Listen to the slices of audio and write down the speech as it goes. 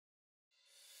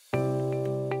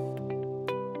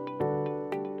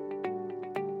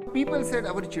people said,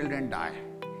 our children die.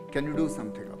 Can you do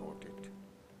something about it?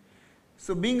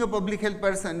 So being a public health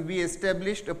person, we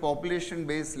established a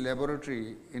population-based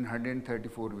laboratory in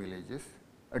 134 villages,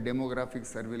 a demographic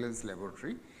surveillance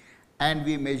laboratory, and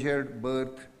we measured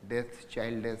birth, death,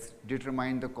 child deaths,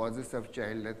 determined the causes of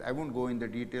child death. I won't go in the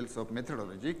details of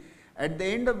methodology. At the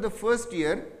end of the first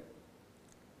year,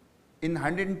 in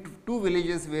 102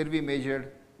 villages where we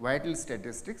measured vital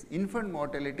statistics, infant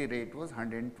mortality rate was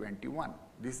 121.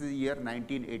 This is year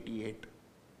 1988.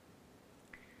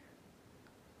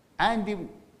 And the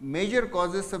major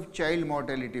causes of child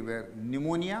mortality were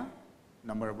pneumonia,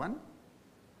 number 1,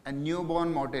 and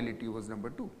newborn mortality was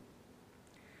number 2.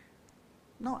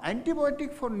 Now,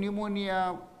 antibiotic for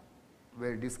pneumonia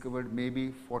were discovered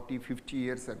maybe 40, 50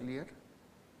 years earlier,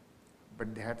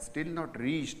 but they had still not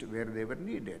reached where they were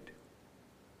needed.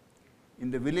 In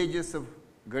the villages of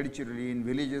Gadchiroli, in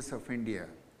villages of India,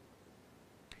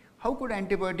 how could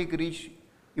antibiotic reach?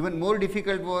 Even more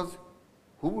difficult was,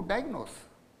 who would diagnose?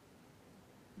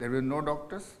 There were no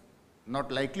doctors,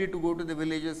 not likely to go to the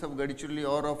villages of Gadchiroli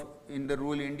or of in the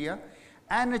rural India,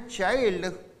 and a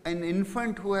child, an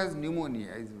infant who has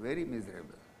pneumonia is very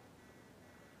miserable.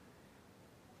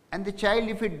 And the child,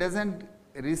 if it doesn't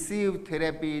receive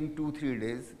therapy in 2-3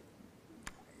 days,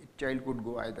 child could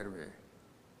go either way.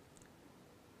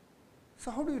 So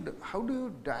how do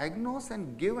you diagnose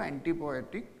and give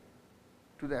antibiotic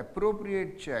to the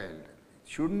appropriate child? It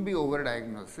shouldn't be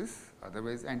overdiagnosis,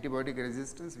 otherwise antibiotic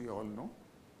resistance we all know.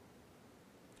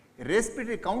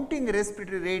 Counting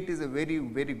respiratory rate is a very,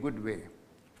 very good way.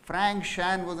 Frank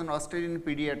Shan was an Australian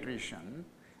pediatrician.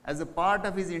 As a part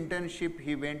of his internship,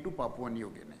 he went to Papua New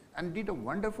Guinea and did a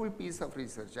wonderful piece of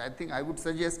research. I think I would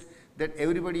suggest that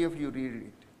everybody of you read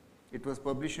it. It was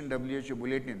published in WHO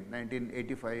Bulletin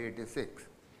 1985-86.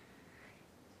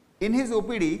 In his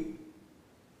OPD,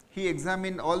 he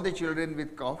examined all the children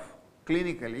with cough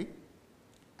clinically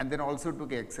and then also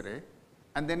took X-ray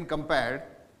and then compared,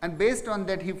 and based on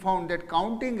that he found that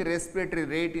counting respiratory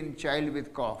rate in child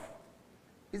with cough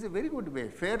is a very good way,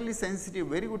 fairly sensitive,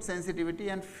 very good sensitivity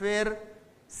and fair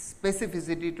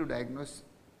specificity to diagnose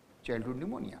childhood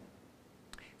pneumonia.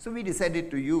 So we decided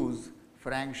to use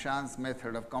Frank Shan's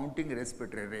method of counting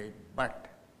respiratory rate, but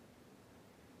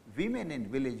women in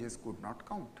villages could not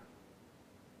count.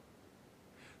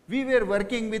 We were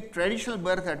working with traditional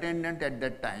birth attendant at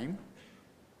that time.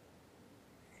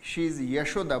 She is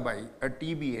Yashodabai, a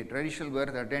TBA, traditional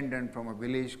birth attendant from a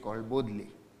village called Bodli.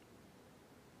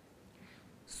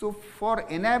 So for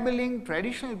enabling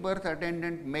traditional birth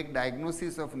attendant make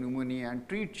diagnosis of pneumonia and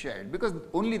treat child, because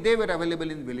only they were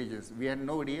available in villages, we had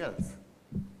nobody else.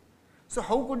 So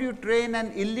how could you train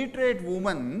an illiterate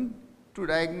woman to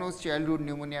diagnose childhood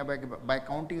pneumonia by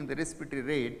counting the respiratory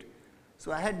rate?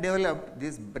 So I had developed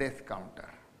this breath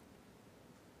counter.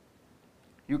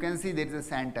 You can see there is a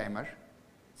sand timer,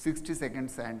 60-second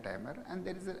sand timer, and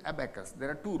there is an abacus.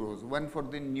 There are 2 rows, one for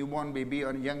the newborn baby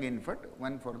or young infant,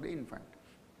 one for the infant.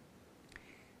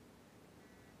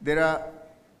 There are,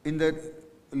 in the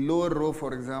lower row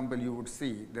for example, you would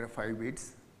see there are 5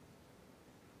 beats.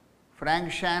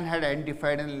 Frank Shan had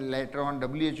identified and later on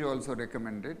WHO also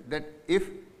recommended that if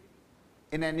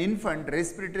in an infant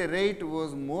respiratory rate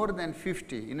was more than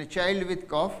 50, in a child with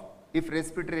cough, if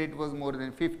respiratory rate was more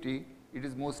than 50, it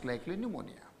is most likely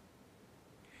pneumonia.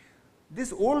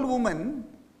 This old woman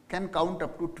can count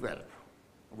up to 12.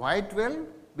 Why 12?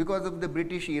 Because of the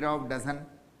British era of dozen.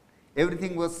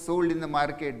 Everything was sold in the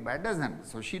market by dozen.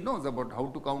 So she knows about how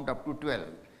to count up to 12.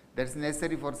 That is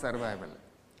necessary for survival.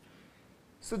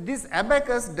 So this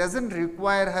abacus doesn't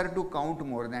require her to count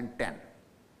more than 10.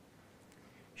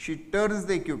 She turns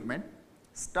the equipment,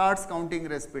 starts counting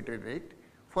respiratory rate.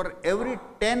 For every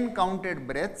 10 counted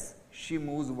breaths, she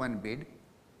moves 1 bead.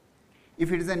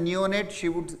 If it is a neonate, she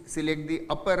would select the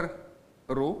upper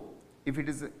row. If it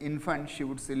is an infant, she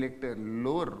would select a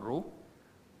lower row.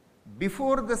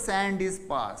 Before the sand is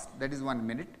passed, that is 1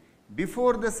 minute,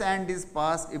 before the sand is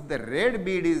passed, if the red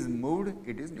bead is moved,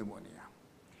 it is pneumonia.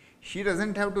 She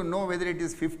doesn't have to know whether it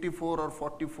is 54 or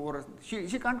 44, she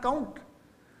can't count.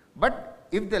 But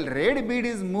if the red bead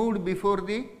is moved before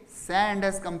the sand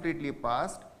has completely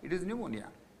passed, it is pneumonia.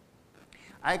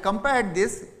 I compared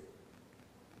this,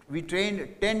 we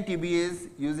trained 10 TBAs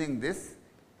using this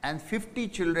and 50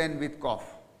 children with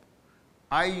cough.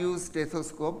 I used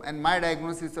stethoscope and my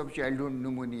diagnosis of childhood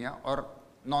pneumonia or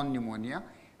non-pneumonia,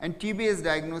 and TBA's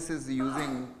diagnosis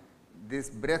using this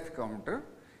breath counter.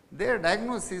 Their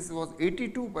diagnosis was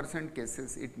 82%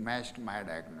 cases, it matched my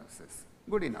diagnosis.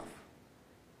 Good enough.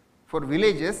 For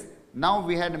villages, now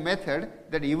we had a method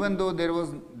that even though there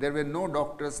were no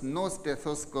doctors, no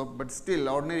stethoscope, but still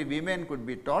ordinary women could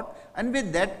be taught, and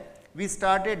with that we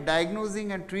started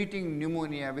diagnosing and treating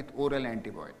pneumonia with oral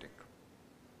antibiotic.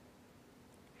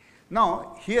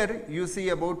 Now, here you see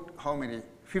about how many?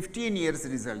 15 years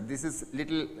result. This is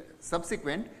little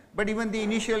subsequent, but even the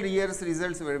initial years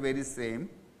results were very same.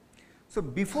 So,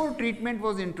 before treatment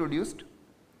was introduced,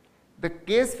 the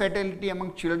case fatality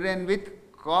among children with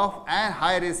cough and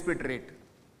high respiratory rate,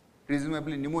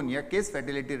 presumably pneumonia, case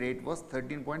fatality rate was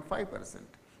 13.5%.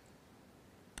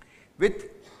 With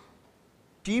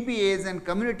TBAs and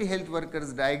community health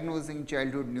workers diagnosing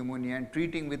childhood pneumonia and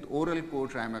treating with oral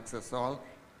cotrimoxazole,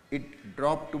 it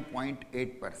dropped to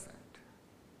 0.8%.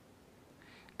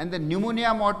 And the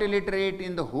pneumonia mortality rate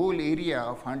in the whole area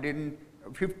of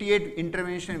 158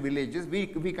 intervention villages, we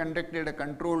conducted a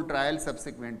control trial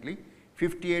subsequently,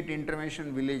 58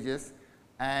 intervention villages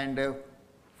and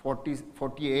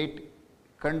 48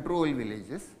 control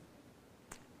villages,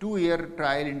 2-year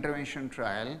trial, intervention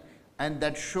trial, and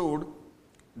that showed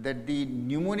that the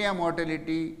pneumonia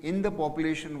mortality in the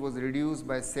population was reduced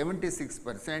by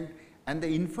 76%, and the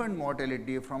infant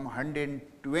mortality from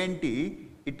 120,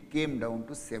 it came down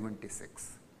to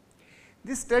 76.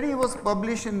 This study was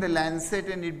published in the Lancet,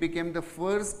 and it became the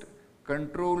first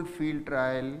controlled field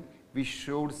trial which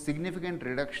showed significant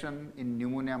reduction in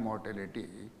pneumonia mortality.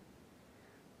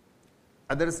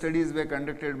 Other studies were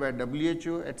conducted by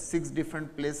WHO at 6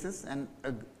 different places, and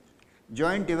a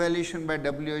joint evaluation by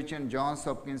WHO and Johns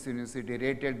Hopkins University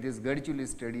rated this Gadchiroli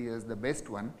study as the best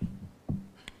one.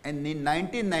 And in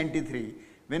 1993,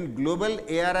 when global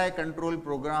ARI control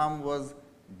program was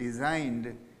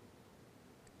designed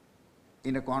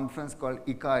in a conference called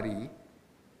ICARI,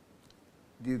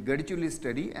 the Gadchiroli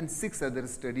study and 6 other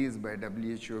studies by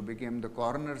WHO became the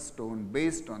cornerstone.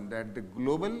 Based on that, the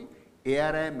global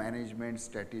ARI management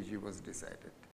strategy was decided.